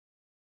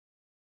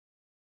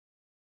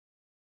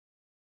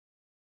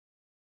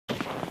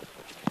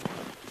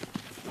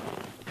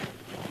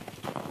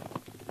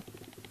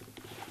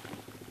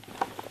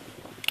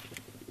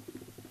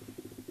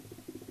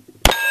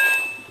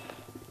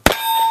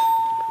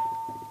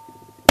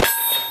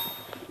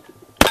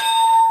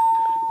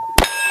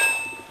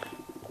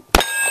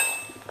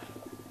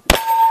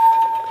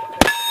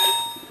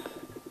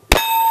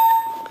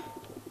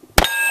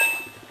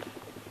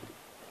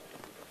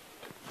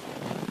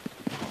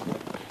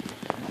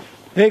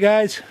Hey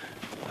guys,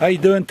 how you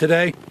doing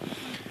today?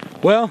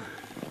 Well,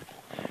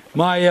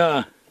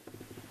 my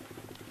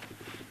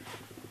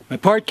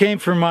part came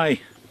from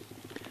my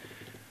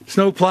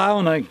snow plow,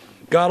 and I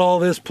got all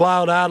this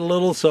plowed out a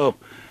little, so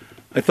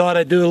I thought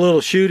I'd do a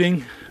little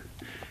shooting.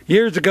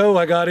 Years ago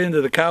I got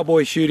into the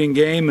cowboy shooting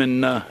game,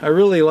 and I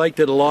really liked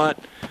it a lot.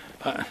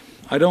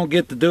 I don't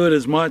get to do it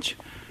as much.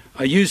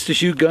 I used to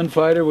shoot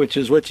gunfighter, which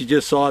is what you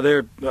just saw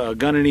there,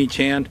 gun in each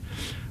hand.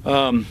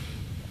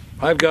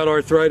 I've got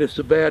arthritis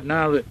so bad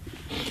now that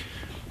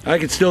I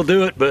can still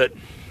do it, but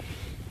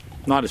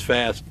not as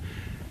fast.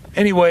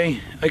 Anyway,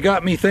 it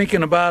got me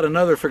thinking about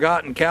another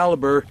forgotten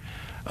caliber,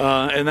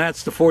 and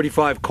that's the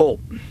 .45 Colt.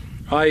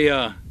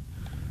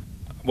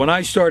 When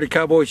I started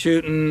cowboy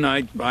shooting,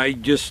 I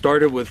just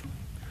started with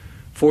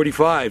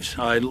 .45s.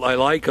 I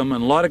like them,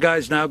 and a lot of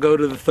guys now go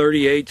to the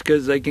 .38s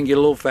because they can get a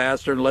little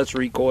faster and less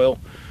recoil,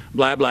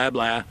 blah blah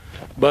blah.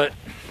 But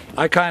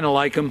I kind of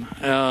like them,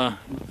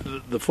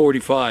 the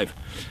 .45.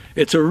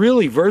 It's a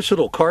really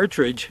versatile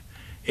cartridge,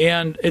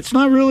 and it's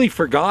not really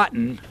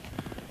forgotten,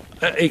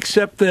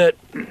 except that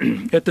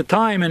at the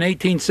time in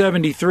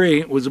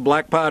 1873 it was a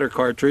black powder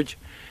cartridge,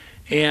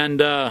 and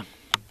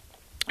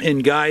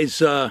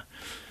guys,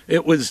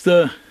 it was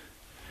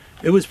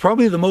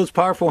probably the most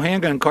powerful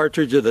handgun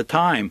cartridge of the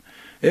time.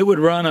 It would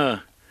run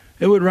a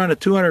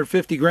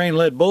 250 grain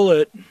lead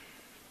bullet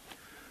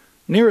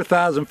near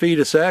 1,000 feet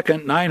a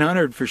second,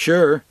 900 for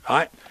sure.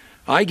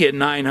 I get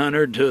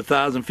 900 to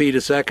 1,000 feet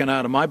a second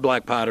out of my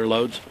black powder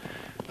loads.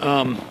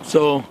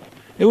 So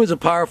it was a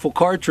powerful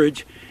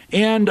cartridge,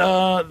 and the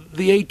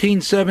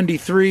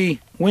 1873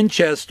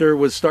 Winchester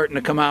was starting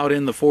to come out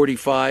in the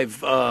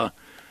 .45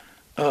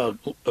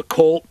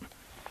 Colt.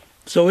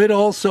 So it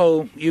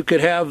also, you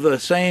could have the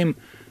same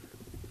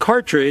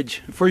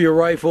cartridge for your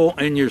rifle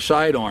and your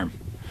sidearm.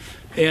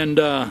 And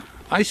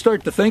I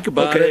start to think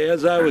about it,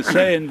 as I was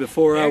saying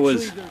before I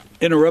was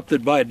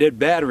interrupted by a dead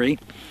battery.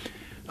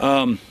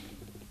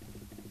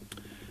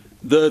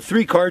 The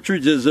three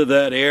cartridges of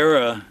that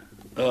era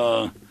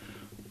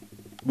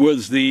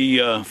was the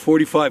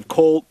 .45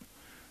 Colt,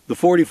 the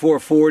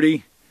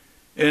 .44-40,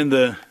 and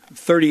the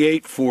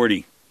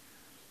 .38-40.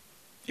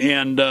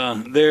 And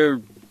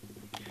with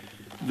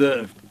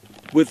the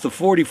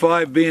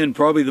 .45 being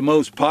probably the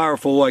most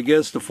powerful, I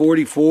guess the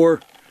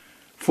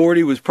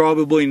 .44-40 was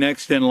probably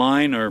next in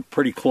line, or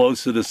pretty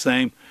close to the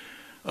same.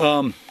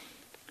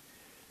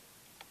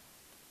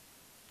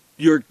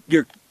 Your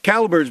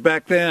calibers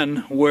back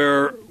then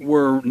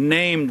were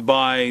named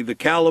by the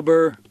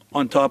caliber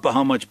on top of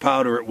how much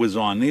powder it was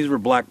on. These were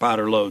black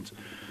powder loads.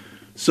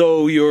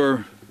 So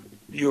your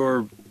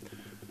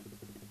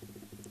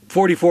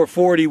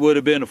 .44-40 would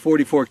have been a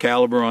 44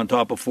 caliber on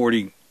top of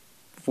 40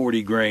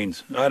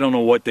 grains. I don't know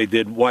what they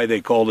did, why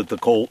they called it the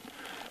Colt.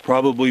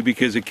 Probably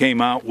because it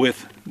came out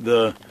with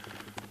the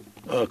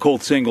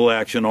Colt single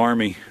action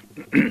Army.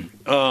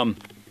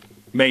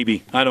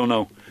 Maybe, I don't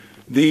know.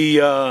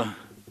 The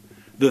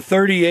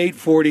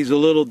 .38-40 is a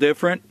little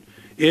different.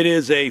 It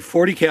is a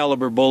 40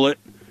 caliber bullet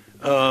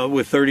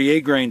with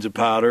 38 grains of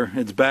powder.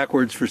 It's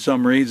backwards for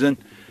some reason.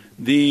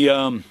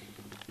 The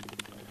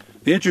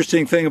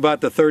interesting thing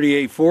about the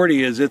 .38-40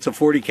 is it's a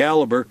 40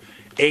 caliber,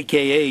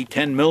 aka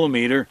 10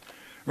 millimeter,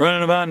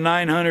 running about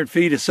 900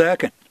 feet a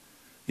second.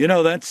 You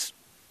know, that's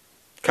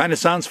kind of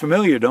sounds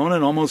familiar, don't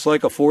it? Almost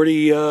like a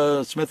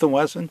 40 Smith &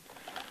 Wesson.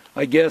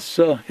 I guess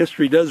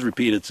history does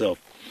repeat itself.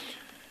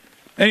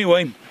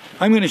 Anyway,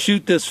 I'm going to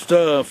shoot this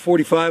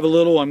 .45 a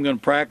little. I'm going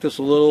to practice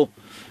a little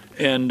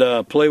and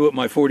play with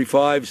my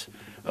 .45s.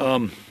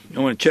 I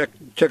want to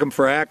check them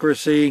for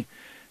accuracy,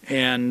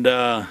 and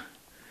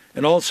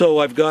also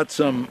I've got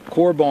some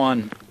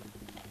CorBon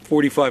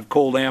 45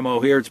 Colt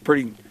ammo here. It's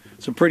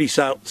some pretty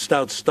stout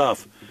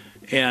stuff,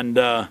 and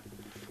we're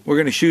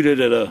going to shoot it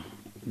at a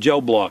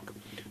gel block.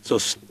 So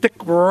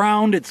stick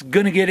around. It's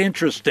going to get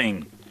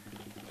interesting.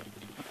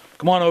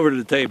 Come on over to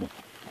the table.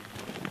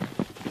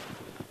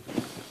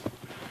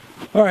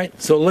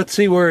 Alright, so let's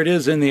see where it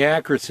is in the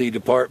accuracy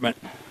department.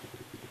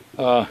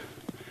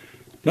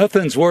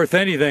 Nothing's worth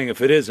anything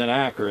if it isn't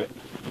accurate.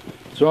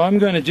 So I'm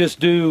going to just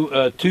do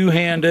a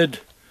two-handed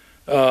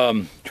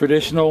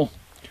traditional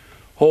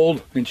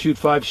hold and shoot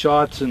 5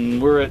 shots,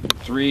 and we're at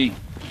 3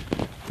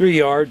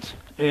 yards,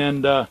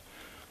 and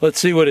let's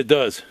see what it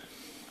does.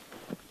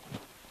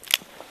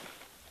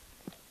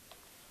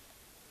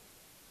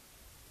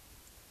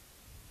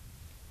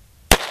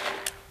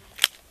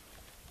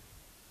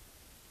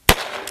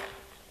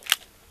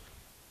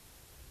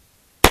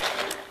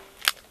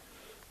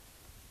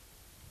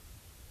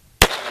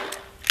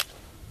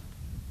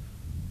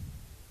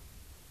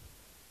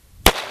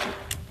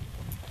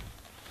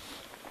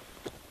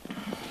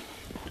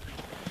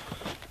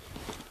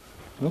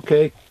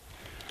 Okay,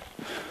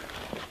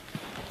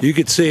 you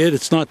can see it.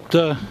 It's not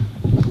all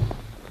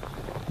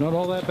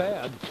that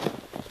bad.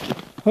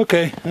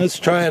 Okay, let's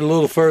try it a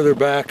little further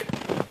back.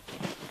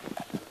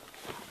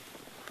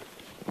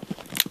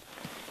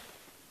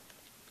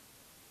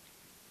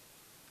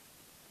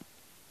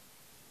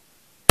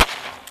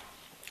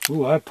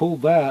 Ooh, I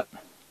pulled that.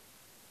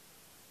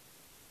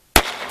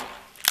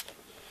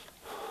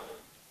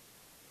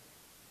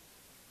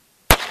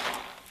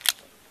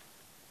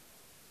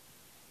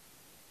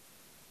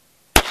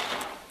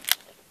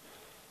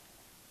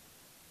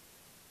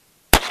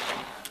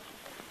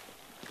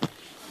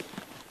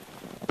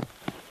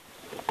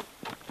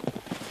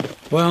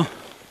 Well,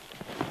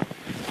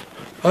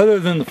 other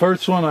than the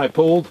first one I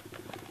pulled,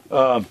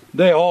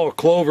 they all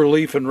clover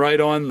leafing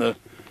right on the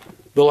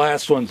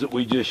last ones that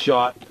we just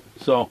shot.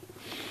 So,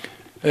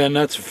 and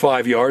that's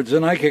 5 yards,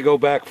 and I could go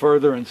back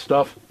further and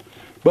stuff.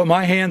 But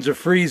my hands are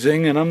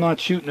freezing, and I'm not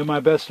shooting at my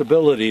best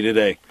ability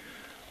today.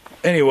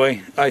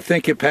 Anyway, I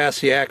think it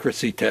passed the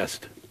accuracy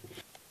test.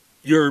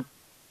 No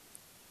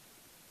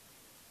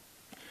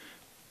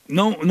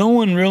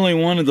one really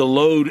wanted to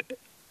load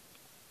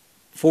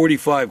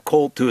 45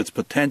 Colt to its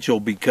potential,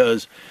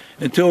 because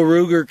until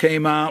Ruger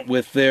came out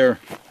with their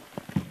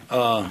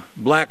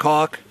Black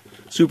Hawk,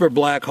 Super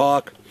Black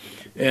Hawk,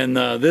 and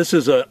this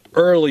is a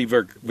early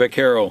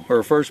Vaquero,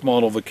 or first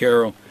model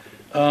Vaquero.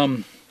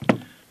 None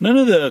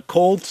of the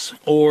Colts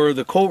or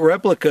the Colt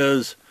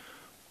replicas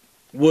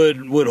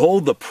would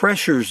hold the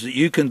pressures that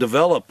you can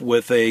develop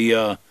with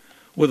a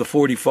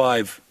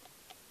 45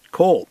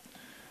 Colt.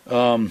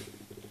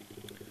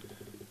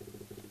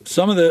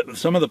 Some of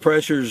the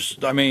pressures,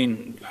 I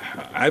mean,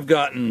 I've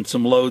gotten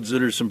some loads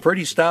that are some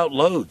pretty stout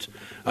loads.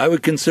 I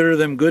would consider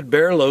them good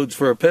bear loads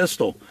for a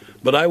pistol,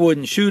 but I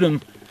wouldn't shoot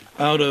them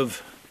out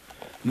of.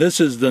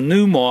 This is the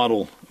new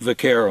model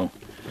Vaquero.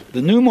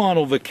 The new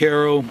model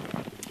Vaquero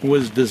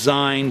was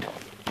designed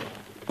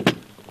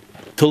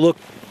to look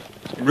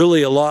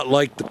really a lot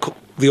like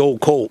the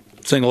old Colt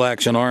single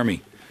action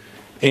Army,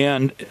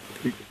 and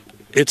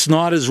it's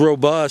not as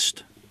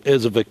robust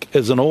as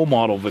an old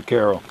model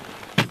Vaquero.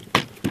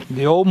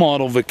 The old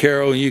model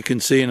Vaquero, you can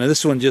see, and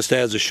this one just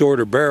has a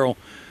shorter barrel,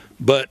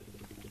 but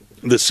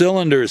the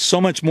cylinder is so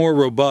much more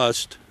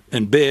robust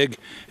and big,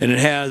 and it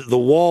has the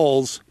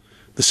walls,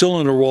 the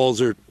cylinder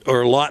walls are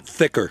a lot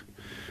thicker.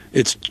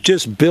 It's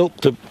just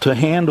built to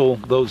handle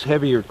those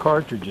heavier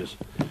cartridges,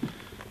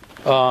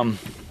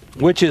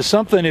 which is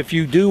something, if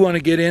you do want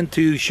to get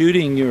into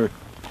shooting your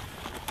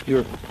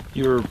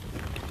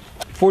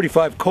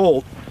 45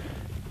 Colt,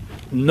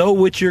 know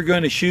what you're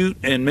going to shoot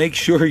and make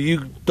sure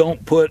you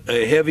don't put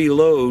a heavy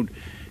load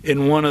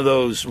in one of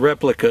those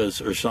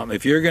replicas or something.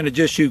 If you're going to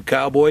just shoot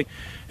cowboy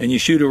and you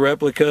shoot a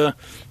replica,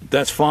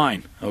 that's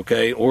fine,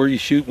 okay? Or you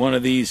shoot one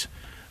of these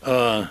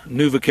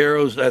new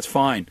Vaqueros, that's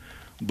fine.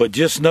 But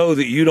just know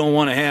that you don't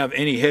want to have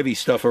any heavy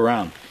stuff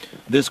around.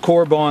 This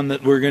CorBon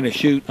that we're going to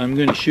shoot, I'm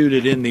going to shoot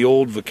it in the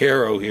old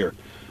Vaquero here,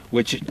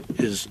 which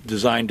is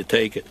designed to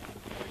take it.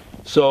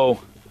 So,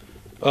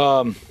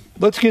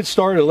 let's get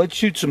started. Let's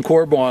shoot some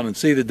CorBon and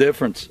see the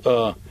difference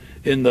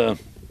in the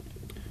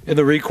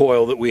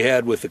recoil that we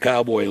had with the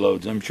cowboy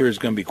loads. I'm sure it's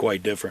going to be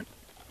quite different.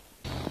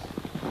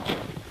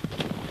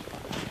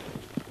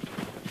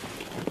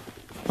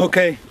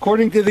 Okay,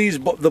 according to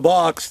the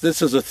box,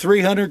 this is a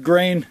 300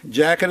 grain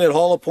jacketed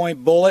hollow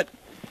point bullet,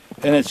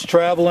 and it's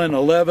traveling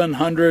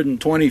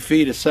 1,120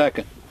 feet a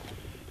second.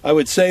 I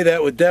would say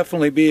that would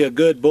definitely be a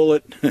good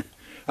bullet.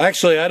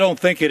 Actually, I don't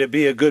think it'd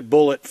be a good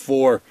bullet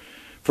for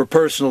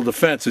personal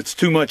defense. It's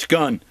too much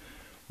gun.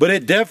 But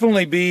it'd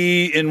definitely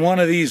be, in one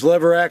of these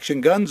lever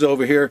action guns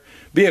over here,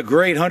 be a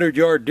great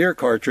 100-yard deer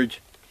cartridge.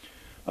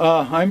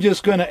 I'm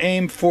just going to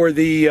aim for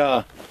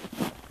the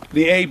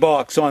A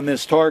box on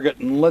this target,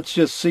 and let's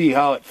just see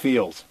how it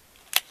feels.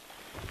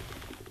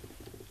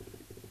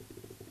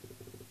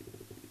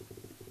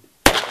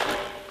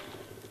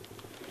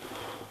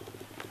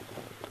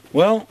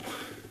 Well,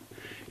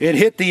 it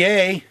hit the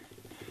A,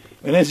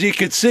 and as you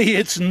can see,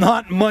 it's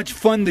not much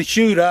fun to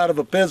shoot out of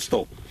a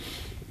pistol.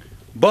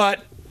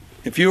 But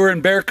if you were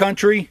in bear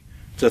country,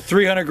 it's a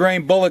 300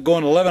 grain bullet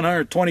going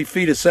 1,120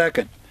 feet a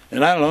second,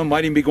 and I don't know, it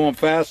might even be going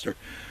faster.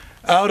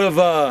 Out of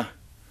a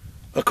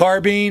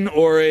carbine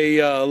or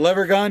a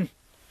lever gun,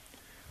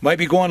 might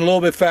be going a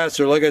little bit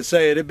faster. Like I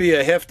say, it'd be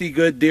a hefty,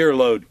 good deer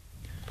load.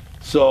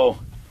 So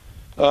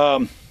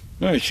I'm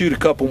going to shoot a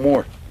couple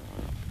more.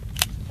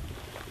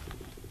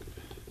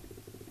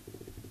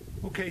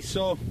 Okay,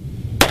 so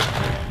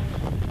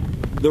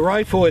the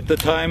rifle at the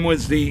time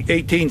was the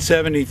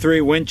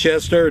 1873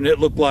 Winchester, and it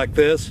looked like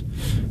this.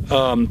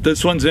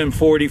 This one's in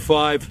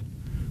 45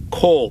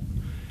 Colt.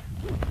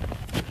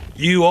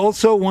 You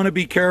also want to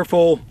be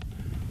careful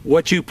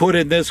what you put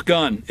in this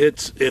gun.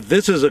 If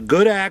this is a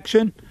good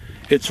action,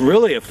 it's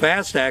really a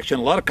fast action.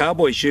 A lot of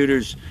cowboy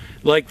shooters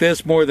like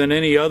this more than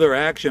any other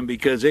action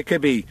because it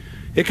could be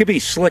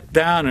slicked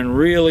down and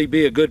really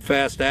be a good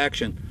fast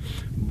action.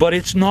 But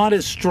it's not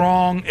as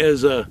strong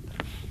as a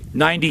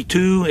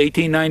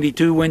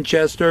 1892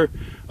 Winchester,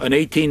 an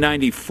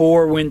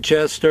 1894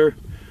 Winchester,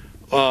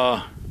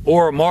 or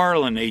a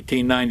Marlin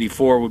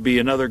 1894 would be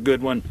another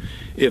good one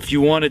if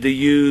you wanted to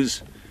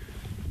use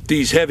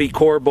these heavy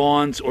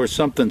CorBons or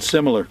something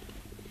similar.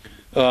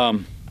 But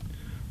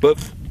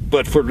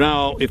for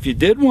now, if you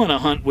did want to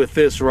hunt with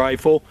this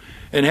rifle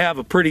and have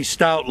a pretty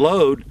stout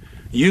load,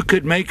 you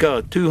could make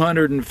a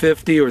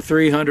 250 or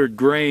 300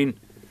 grain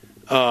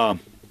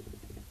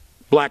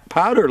black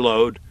powder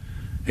load,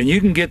 and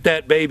you can get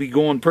that baby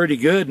going pretty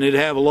good, and it'd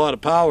have a lot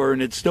of power,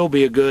 and it'd still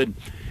be a good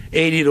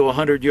 80 to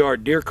 100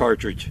 yard deer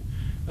cartridge.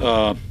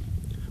 But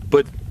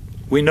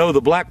we know the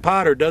black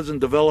powder doesn't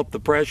develop the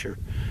pressure.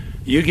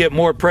 You get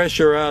more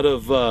pressure out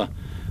of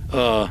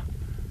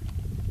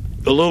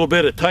a little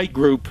bit of tight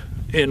group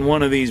in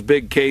one of these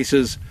big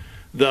cases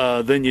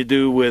than you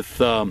do with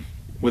a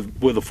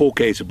full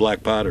case of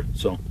black powder.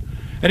 So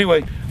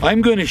anyway,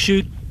 I'm going to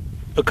shoot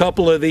a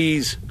couple of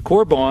these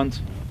CorBons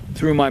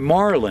through my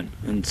Marlin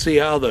and see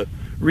how the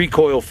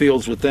recoil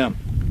feels with them.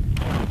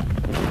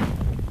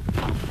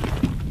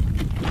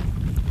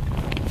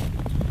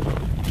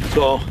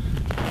 So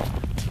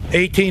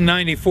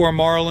 1894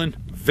 Marlin,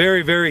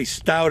 very, very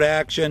stout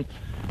action.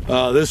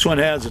 This one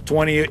has a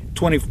 20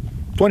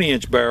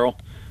 inch barrel.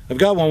 I've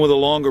got one with a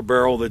longer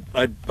barrel that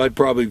I'd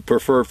probably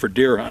prefer for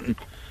deer hunting.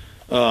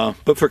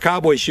 But for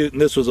cowboy shooting,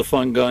 this was a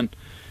fun gun.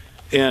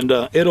 And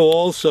it'll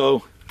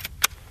also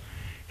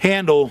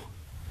handle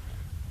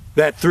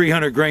that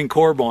 300 grain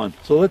CorBon.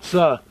 So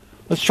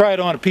let's try it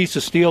on a piece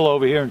of steel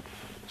over here and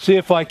see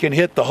if I can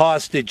hit the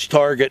hostage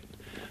target.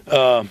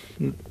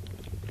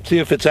 See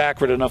if it's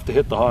accurate enough to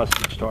hit the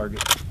hostage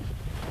target.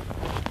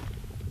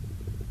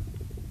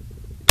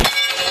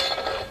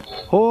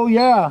 Oh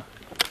yeah.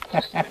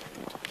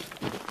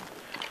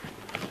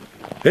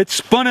 It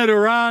spun it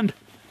around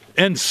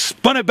and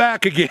spun it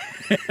back again.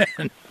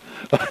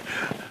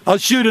 I'll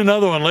shoot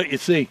another one, let you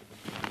see.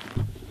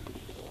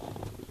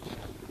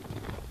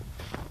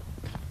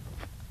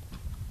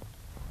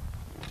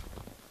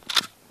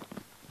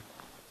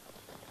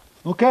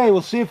 Okay,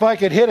 we'll see if I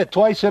can hit it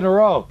twice in a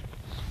row.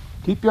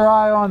 Keep your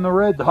eye on the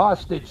red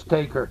hostage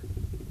taker.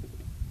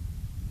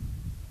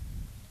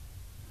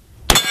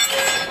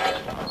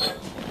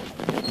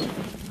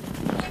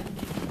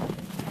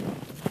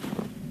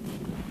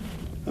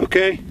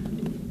 Okay.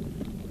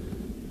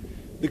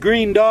 The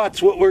green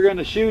dot's what we're going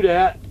to shoot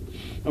at.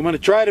 I'm going to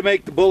try to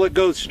make the bullet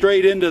go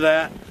straight into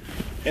that.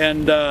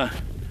 And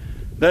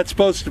that's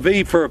supposed to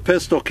be for a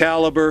pistol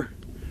caliber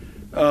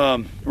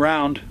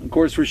round. Of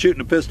course, we're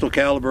shooting a pistol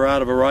caliber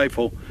out of a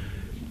rifle.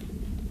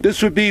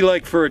 This would be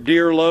like for a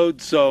deer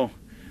load, so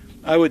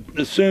I would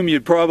assume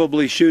you'd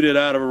probably shoot it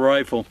out of a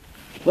rifle.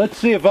 Let's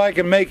see if I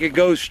can make it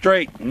go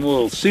straight, and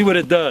we'll see what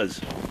it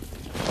does.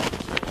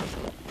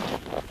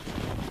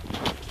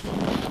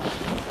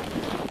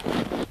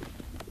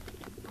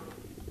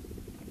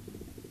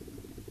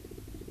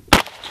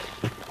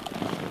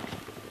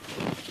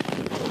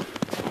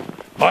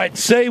 I'd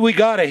say we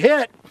got a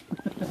hit.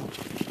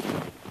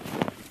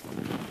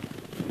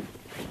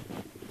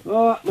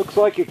 Oh, it looks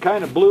like it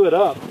kind of blew it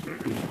up.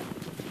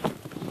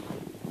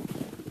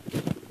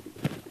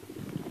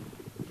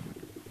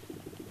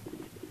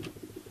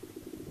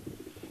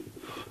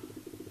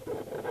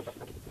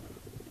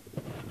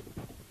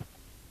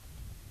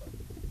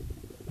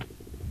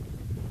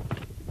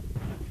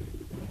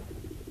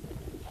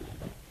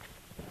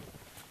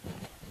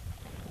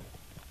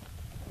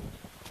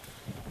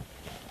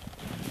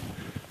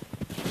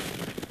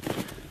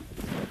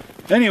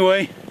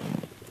 Anyway,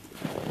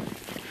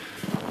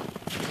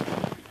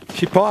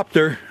 she popped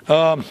her.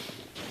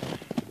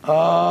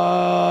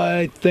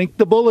 I think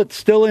the bullet's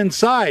still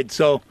inside,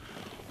 so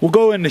we'll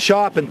go in the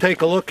shop and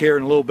take a look here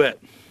in a little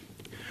bit.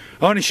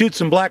 I want to shoot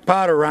some black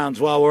powder rounds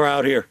while we're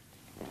out here.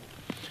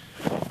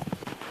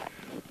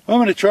 I'm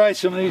going to try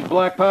some of these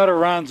black powder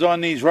rounds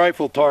on these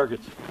rifle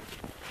targets.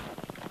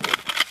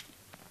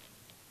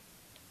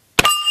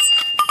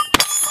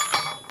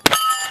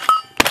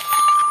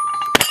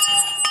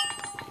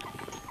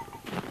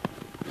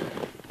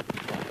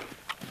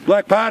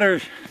 Black powder,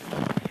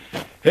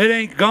 it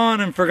ain't gone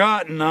and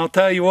forgotten. I'll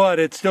tell you what,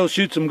 it still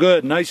shoots them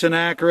good, nice and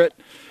accurate,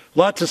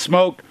 lots of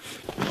smoke.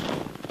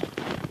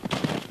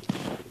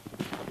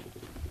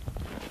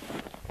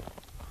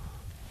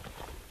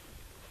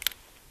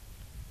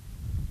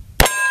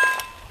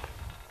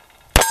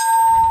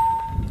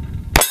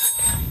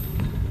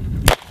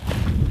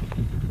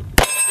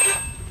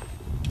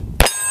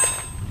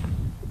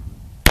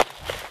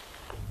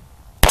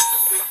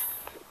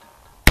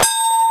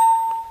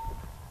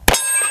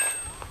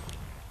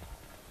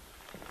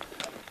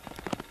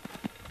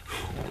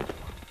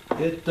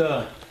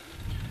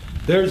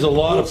 There's a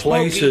lot of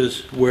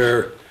places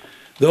where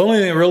the only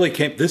thing that really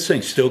came, this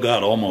thing still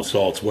got almost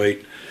all its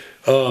weight.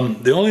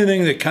 The only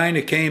thing that kind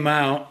of came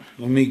out,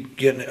 let me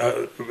get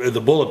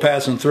the bullet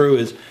passing through,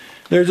 is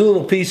there's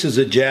little pieces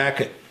of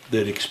jacket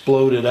that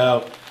exploded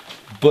out,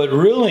 but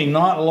really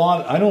not a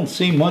lot. I don't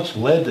see much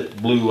lead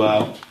that blew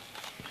out.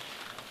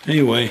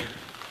 Anyway,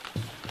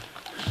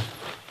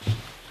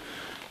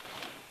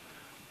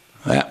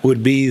 that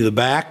would be the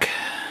back.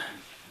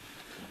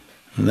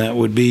 That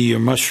would be your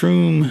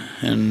mushroom,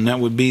 and that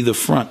would be the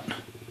front.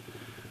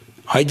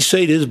 I'd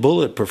say this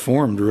bullet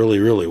performed really,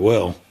 really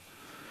well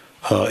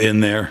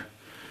in there.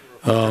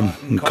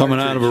 Coming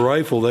out of a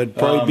rifle, that'd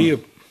probably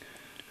be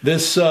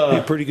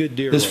a pretty good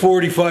deer. This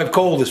 45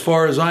 Colt, as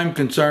far as I'm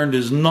concerned,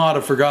 is not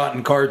a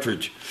forgotten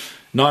cartridge.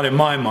 Not in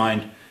my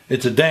mind.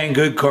 It's a dang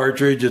good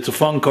cartridge, it's a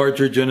fun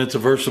cartridge, and it's a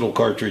versatile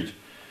cartridge.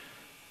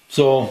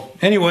 So,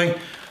 anyway,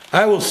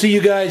 I will see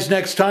you guys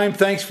next time.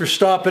 Thanks for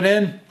stopping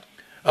in.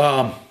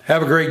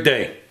 Have a great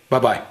day.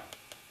 Bye-bye.